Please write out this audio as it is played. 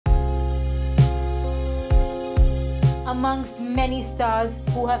Amongst many stars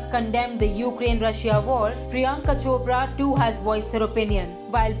who have condemned the Ukraine-Russia war, Priyanka Chopra too has voiced her opinion.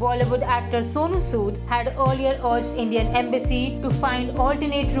 While Bollywood actor Sonu Sood had earlier urged Indian embassy to find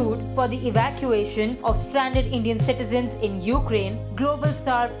alternate route for the evacuation of stranded Indian citizens in Ukraine, global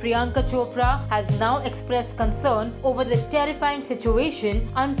star Priyanka Chopra has now expressed concern over the terrifying situation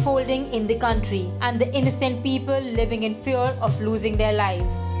unfolding in the country and the innocent people living in fear of losing their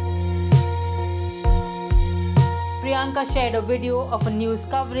lives. Priyanka shared a video of a news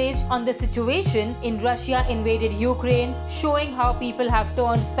coverage on the situation in Russia invaded Ukraine, showing how people have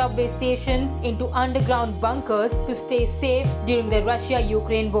turned subway stations into underground bunkers to stay safe during the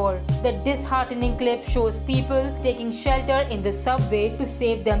Russia-Ukraine war. The disheartening clip shows people taking shelter in the subway to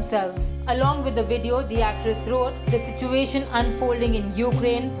save themselves. Along with the video, the actress wrote, "The situation unfolding in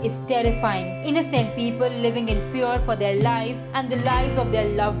Ukraine is terrifying. Innocent people living in fear for their lives and the lives of their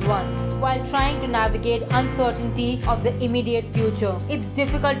loved ones, while trying to navigate uncertainty of the immediate future. It's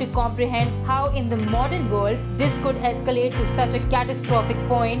difficult to comprehend how in the modern world this could escalate to such a catastrophic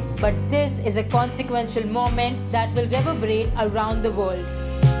point, but this is a consequential moment that will reverberate around the world."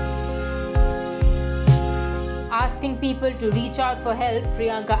 Asking people to reach out for help,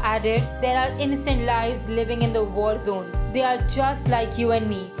 Priyanka added, "There are innocent lives living in the war zone. They are just like you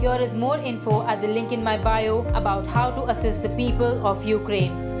and me. Here is more info at the link in my bio about how to assist the people of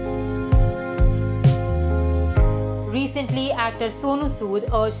Ukraine." Recently, actor Sonu Sood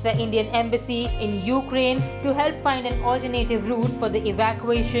urged the Indian embassy in Ukraine to help find an alternative route for the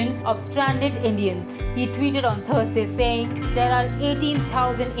evacuation of stranded Indians. He tweeted on Thursday saying, "There are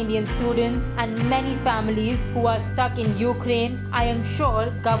 18,000 Indian students and many families who are stuck in Ukraine. I am sure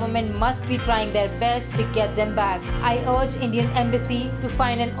government must be trying their best to get them back. I urge Indian embassy to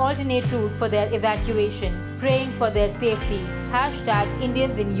find an alternate route for their evacuation. Praying for their safety.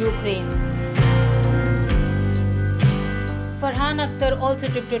 #Indians in Ukraine." Farhan Akhtar also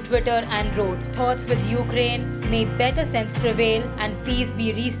took to Twitter and wrote, "Thoughts with Ukraine, may better sense prevail and peace be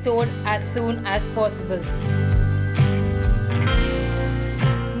restored as soon as possible."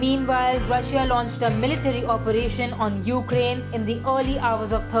 Meanwhile, Russia launched a military operation on Ukraine in the early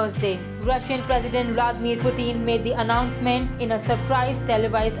hours of Thursday. Russian President Vladimir Putin made the announcement in a surprise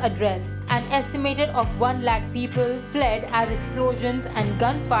televised address. An estimated of 1 lakh people fled as explosions and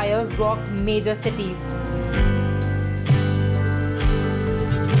gunfire rocked major cities.